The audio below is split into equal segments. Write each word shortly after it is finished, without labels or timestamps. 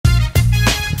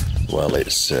Well,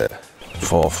 it's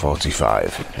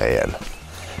 4:45 AM.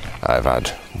 I've had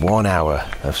 1 hour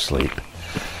of sleep,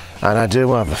 and I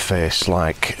do have a face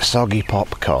like soggy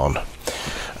popcorn,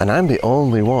 and I'm the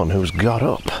only one who's got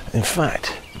up. In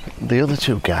fact, the other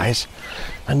two guys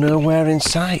are nowhere in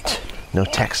sight. No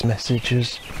text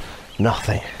messages,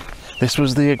 nothing. This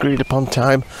was the agreed upon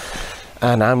time,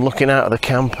 and I'm looking out of the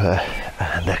camper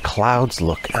and the clouds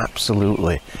look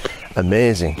absolutely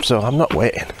amazing. So I'm not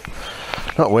waiting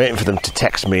for them to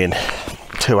text me in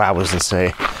 2 hours and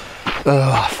say,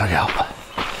 oh, I forgot,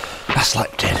 I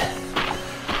slept in,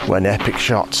 when epic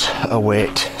shots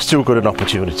await. It's too good an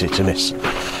opportunity to miss.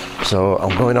 So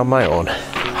I'm going on my own,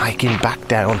 hiking back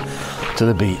down to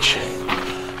the beach.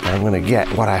 I'm going to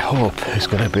get what I hope is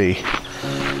going to be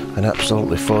an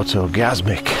absolutely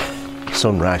photogasmic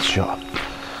sunrise shot.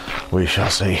 We shall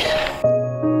see.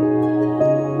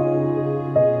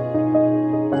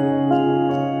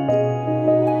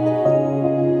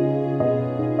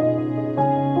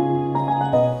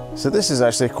 So this is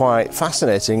actually quite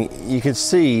fascinating. You can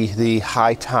see the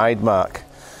high tide mark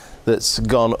that's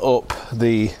gone up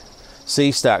the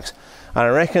sea stacks, and I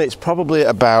reckon it's probably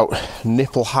about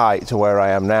nipple height to where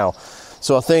I am now.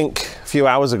 So I think a few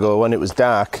hours ago when it was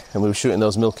dark and we were shooting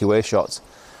those Milky Way shots,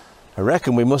 I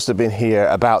reckon we must have been here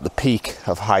about the peak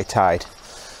of high tide.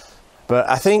 But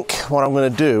I think what I'm going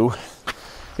to do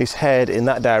is head in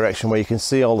that direction where you can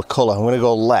see all the colour. I'm going to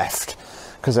go left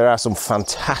because there are some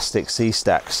fantastic sea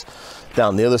stacks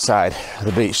down the other side of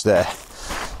the beach there.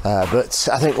 But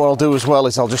I think what I'll do as well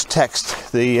is I'll just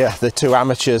text the two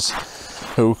amateurs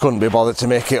who couldn't be bothered to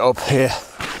make it up here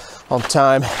on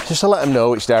time, just to let them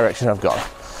know which direction I've gone,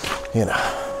 you know.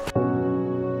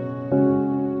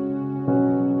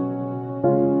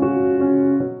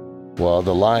 Well,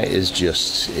 the light is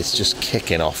just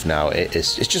kicking off now.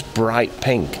 It's just bright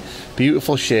pink,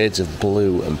 beautiful shades of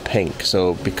blue and pink.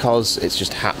 So because it's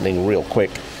just happening real quick,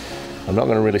 I'm not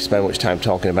going to really spend much time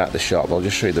talking about the shot, but I'll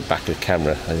just show you the back of the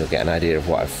camera and you'll get an idea of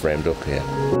what I've framed up here.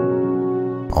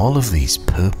 All of these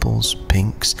purples,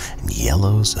 pinks, and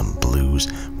yellows and blues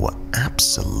were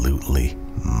absolutely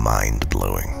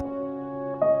mind-blowing.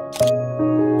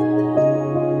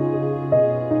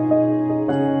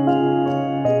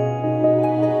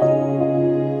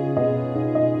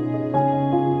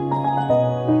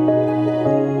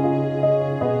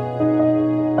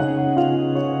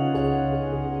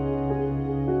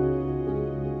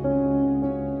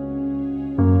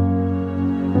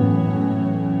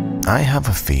 I have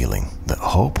a feeling that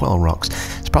Hopewell Rocks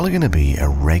is probably going to be a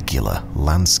regular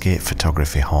landscape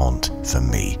photography haunt for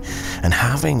me, and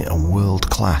having a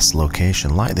world-class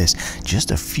location like this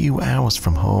just a few hours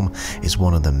from home is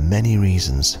one of the many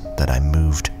reasons that I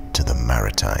moved to the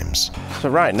Maritimes. So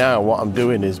right now what I'm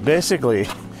doing is basically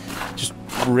just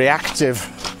reactive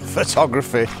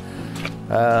photography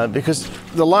because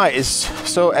the light is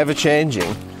so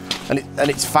ever-changing and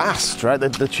it's fast, right?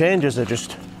 The changes are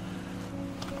just,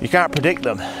 you can't predict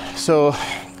them. So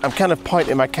I'm kind of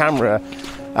pointing my camera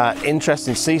at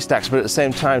interesting sea stacks, but at the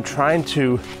same time trying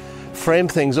to frame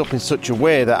things up in such a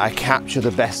way that I capture the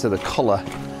best of the colour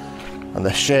and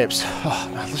the shapes.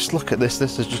 Oh man, just look at this.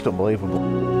 This is just unbelievable.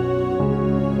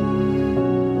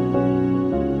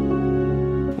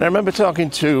 Now, I remember talking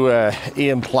to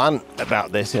Ian Plant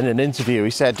about this in an interview.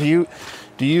 He said, he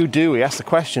asked the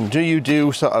question, do you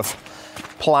do sort of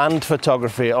planned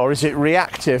photography or is it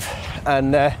reactive?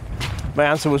 And my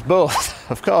answer was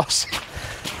both, of course.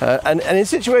 And in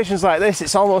situations like this,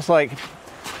 it's almost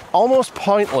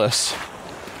pointless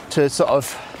to sort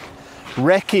of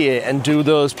recce and do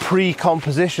those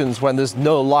pre-compositions when there's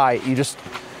no light. You just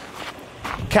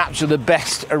capture the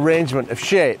best arrangement of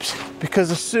shapes,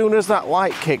 because as soon as that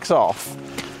light kicks off,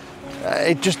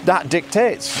 that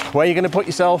dictates where you're going to put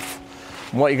yourself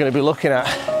and what you're going to be looking at.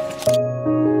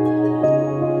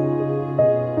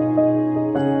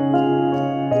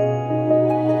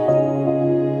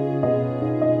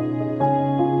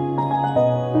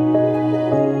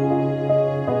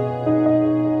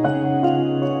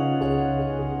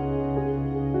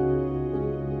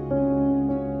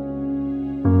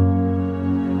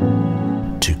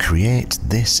 To create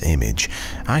this image,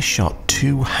 I shot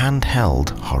two handheld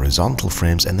horizontal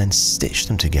frames and then stitched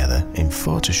them together in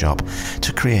Photoshop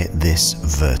to create this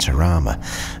Vertorama.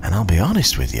 And I'll be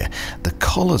honest with you, the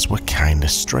colours were kind of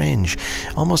strange,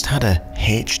 almost had a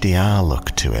HDR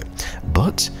look to it.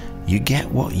 But you get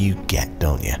what you get,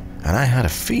 don't you? And I had a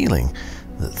feeling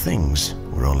that things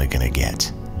were only going to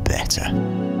get better.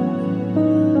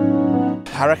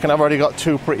 I reckon I've already got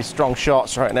two pretty strong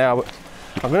shots right now, but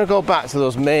I'm going to go back to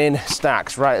those main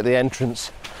stacks right at the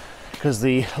entrance because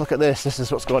look at this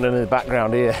is what's going on in the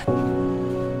background here.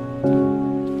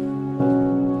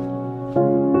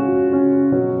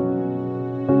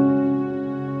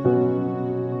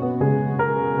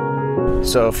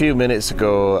 So a few minutes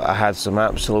ago I had some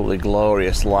absolutely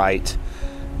glorious light,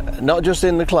 not just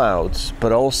in the clouds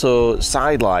but also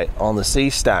side light on the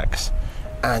sea stacks,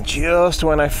 and just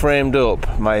when I framed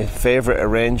up my favourite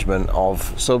arrangement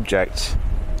of subjects,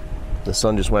 the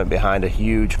sun just went behind a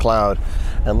huge cloud,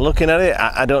 and looking at it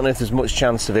I don't know if there's much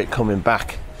chance of it coming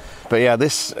back. But yeah,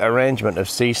 this arrangement of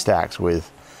sea stacks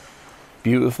with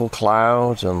beautiful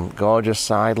clouds and gorgeous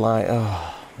side light,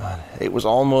 oh man, it was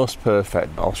almost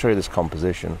perfect. I'll show you this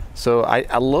composition. So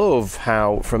I love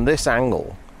how from this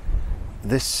angle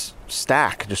this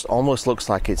stack just almost looks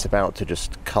like it's about to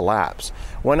just collapse.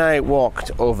 When I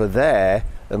walked over there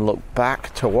and looked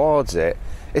back towards it,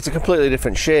 it's a completely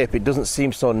different shape. It doesn't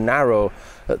seem so narrow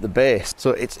at the base.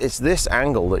 So it's this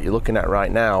angle that you're looking at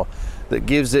right now that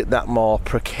gives it that more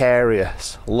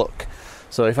precarious look.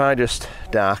 So if I just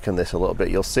darken this a little bit,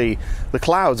 you'll see the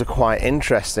clouds are quite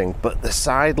interesting, but the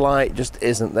side light just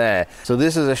isn't there. So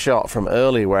this is a shot from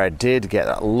early where I did get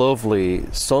that lovely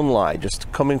sunlight just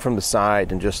coming from the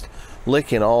side and just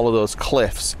licking all of those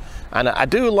cliffs. And I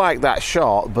do like that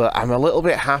shot, but I'm a little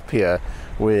bit happier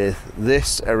with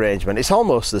this arrangement. It's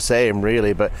almost the same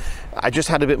really, but I just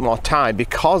had a bit more time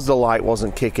because the light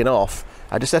wasn't kicking off.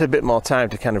 I just had a bit more time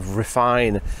to kind of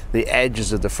refine the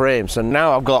edges of the frame. So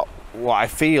now I've got what I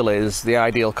feel is the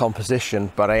ideal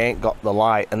composition, but I ain't got the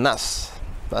light, and that's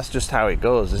just how it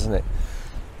goes, isn't it?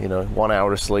 You know, 1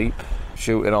 hour of sleep,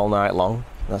 shooting all night long,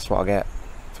 that's what I get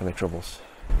for my troubles.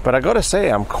 But I gotta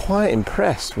say, I'm quite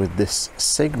impressed with this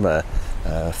Sigma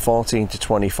 14 to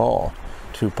 24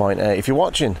 2.8. If you're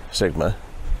watching Sigma,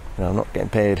 you know, I'm not getting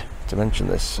paid to mention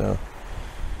this, so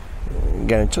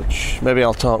get in touch. Maybe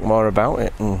I'll talk more about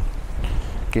it and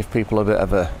give people a bit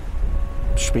of a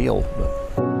spiel.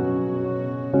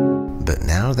 But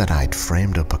now that I'd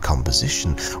framed up a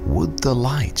composition, would the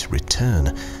light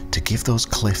return to give those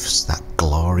cliffs that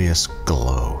glorious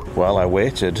glow? Well, I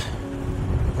waited,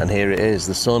 and here it is.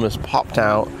 The sun has popped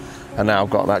out, and now I've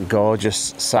got that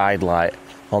gorgeous side light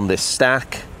on this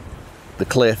stack, the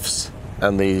cliffs,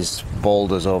 and these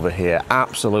boulders over here.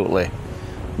 Absolutely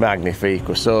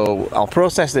magnifique. So I'll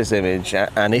process this image,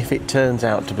 and if it turns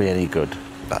out to be any good,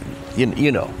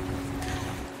 you know,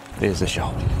 here's the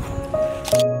shot.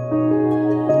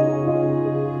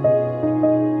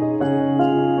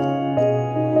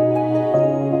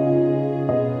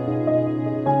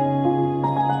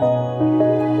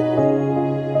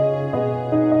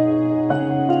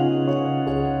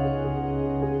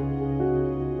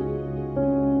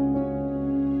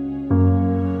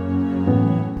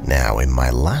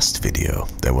 Last video,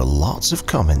 there were lots of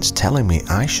comments telling me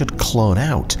I should clone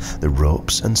out the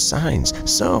ropes and signs,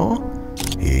 so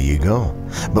here you go.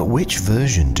 But which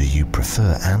version do you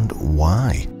prefer and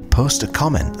why? Post a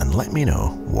comment and let me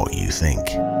know what you think.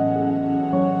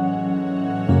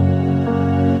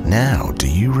 Now, do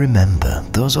you remember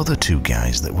those other two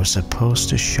guys that were supposed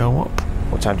to show up?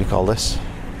 What time do you call this?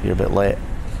 You're a bit late.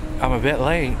 I'm a bit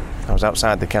late. I was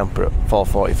outside the camper at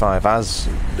 4:45 as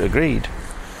agreed.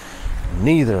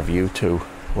 Neither of you two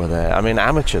were there. I mean,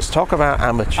 amateurs. Talk about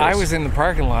amateurs. I was in the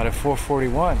parking lot at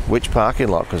 4:41. Which parking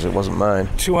lot? Because it wasn't mine.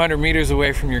 200 meters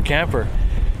away from your camper.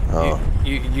 Oh.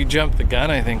 You jumped the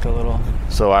gun, I think, a little.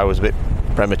 So I was a bit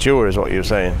premature, is what you're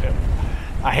saying.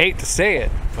 I hate to say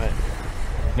it, but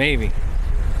maybe.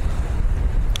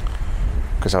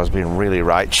 Because I was being really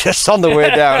righteous on the way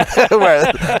down.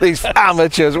 Where these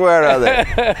amateurs, where are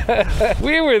they?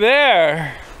 We were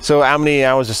there. So how many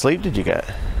hours of sleep did you get?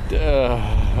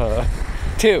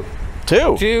 2.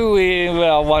 2? 2,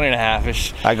 well,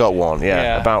 1.5-ish. I got 1,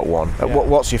 yeah, about 1. Yeah.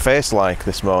 What's your face like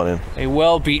this morning? A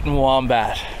well-beaten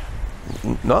wombat.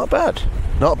 Not bad.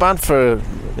 Not bad for,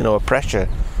 you know, a pressure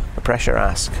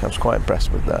ask. I was quite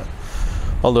impressed with that.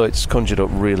 Although it's conjured up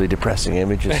really depressing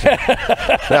images.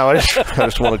 Now I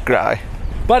just want to cry.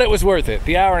 But it was worth it.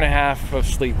 The 1.5 hours of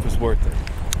sleep was worth it.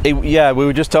 Yeah, we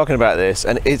were just talking about this,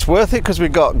 and it's worth it because we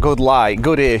got good light,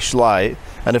 good-ish light,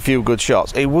 and a few good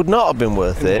shots. It would not have been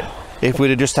worth it if we'd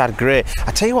have just had great.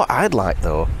 I tell you what I'd like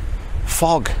though,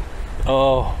 fog.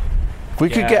 Oh, if we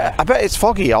could get, I bet it's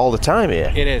foggy all the time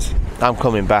here. It is. I'm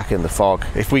coming back in the fog.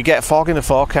 If we get fog in the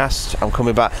forecast, I'm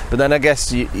coming back. But then I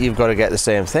guess you've got to get the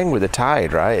same thing with the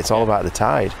tide, right? It's all about the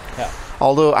tide. Yeah.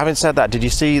 Although, having said that, did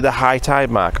you see the high tide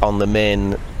mark on the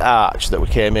main arch that we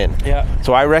came in? Yeah.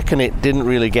 So I reckon it didn't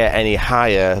really get any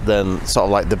higher than sort of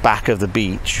like the back of the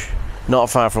beach, not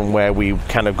far from where we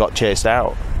kind of got chased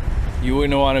out. You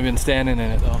wouldn't want to have been standing in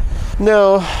it though.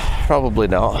 No, Probably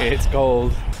not. It's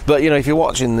cold. But, you know, if you're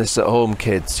watching this at home,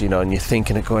 kids, you know, and you're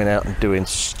thinking of going out and doing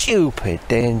stupid,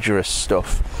 dangerous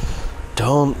stuff,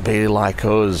 don't be like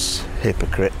us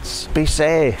hypocrites. Be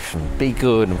safe and be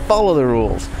good and follow the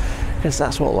rules, because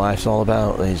that's what life's all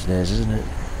about these days, isn't it?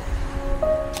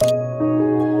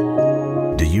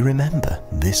 Do you remember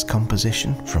this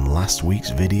composition from last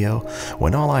week's video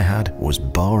when all I had was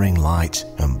boring light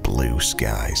and blue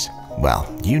skies? Well,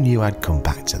 you knew I'd come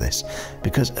back to this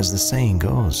because, as the saying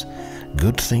goes,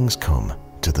 good things come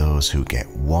to those who get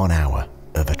 1 hour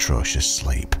of atrocious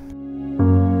sleep.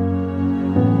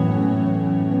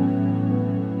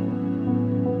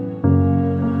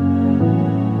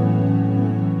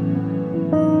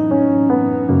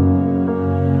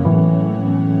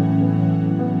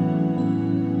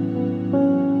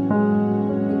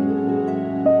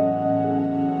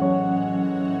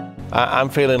 I'm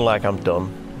feeling like I'm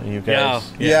done. Are you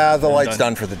guys? Yeah, the light's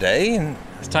done for the day. And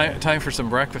It's time for some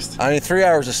breakfast. I mean, 3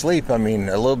 hours of sleep. I mean,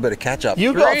 a little bit of catch up.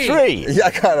 You got 3? Yeah,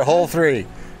 I got a whole 3.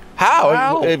 How?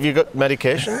 Wow. Have you got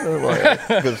medication?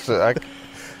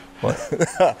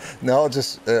 No,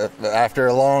 just after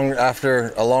a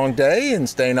long day and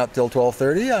staying up till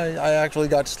 12:30, I actually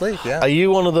got to sleep. Yeah. Are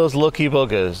you one of those lucky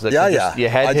buggers that your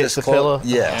head hits the pillow?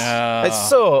 Yes. It's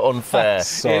so unfair.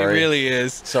 Sorry. It really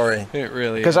is. Sorry. It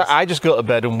really is. Because I just go to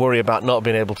bed and worry about not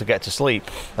being able to get to sleep,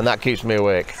 and that keeps me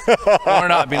awake. Or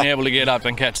not being able to get up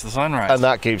and catch the sunrise. And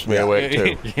that keeps me awake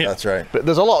too. Yeah. That's right. But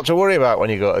there's a lot to worry about when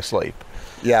you go to sleep.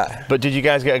 Yeah. But did you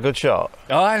guys get a good shot?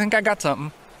 Oh, I think I got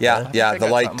something. Yeah. I The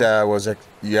got light something.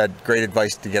 you had great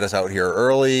advice to get us out here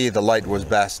early. The light was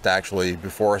best actually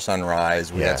before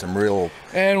sunrise. We had some real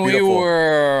And we beautiful-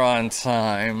 were on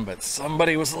time, but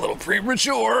somebody was a little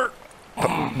premature.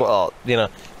 Well, you know,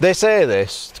 they say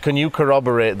this. Can you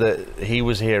corroborate that he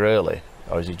was here early?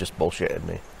 Or is he just bullshitting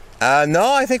me?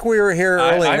 No, I think we were here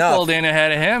early I enough. pulled in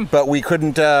ahead of him. But we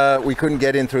couldn't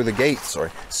get in through the gates.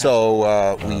 Sorry.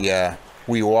 So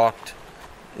we walked.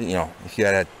 You know, if you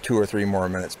had 2 or 3 more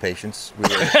minutes patience, we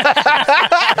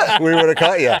would have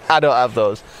caught you. I don't have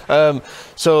those.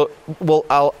 Well,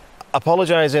 I'll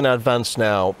apologize in advance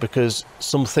now because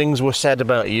some things were said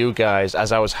about you guys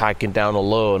as I was hiking down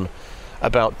alone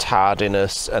about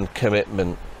tardiness and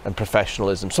commitment and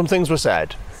professionalism. Some things were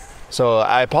said. So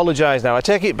I apologize now. I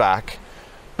take it back,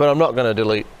 but I'm not going to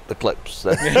delete the clips.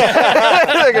 They're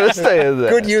going to stay in there.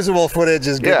 Good usable footage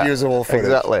is good usable footage.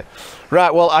 Exactly.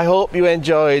 Right, well, I hope you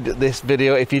enjoyed this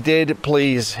video. If you did,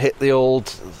 please hit the old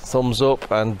thumbs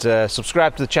up and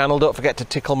subscribe to the channel. Don't forget to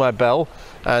tickle my bell.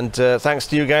 And thanks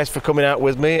to you guys for coming out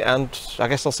with me, and I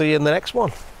guess I'll see you in the next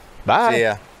one. Bye. See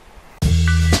ya.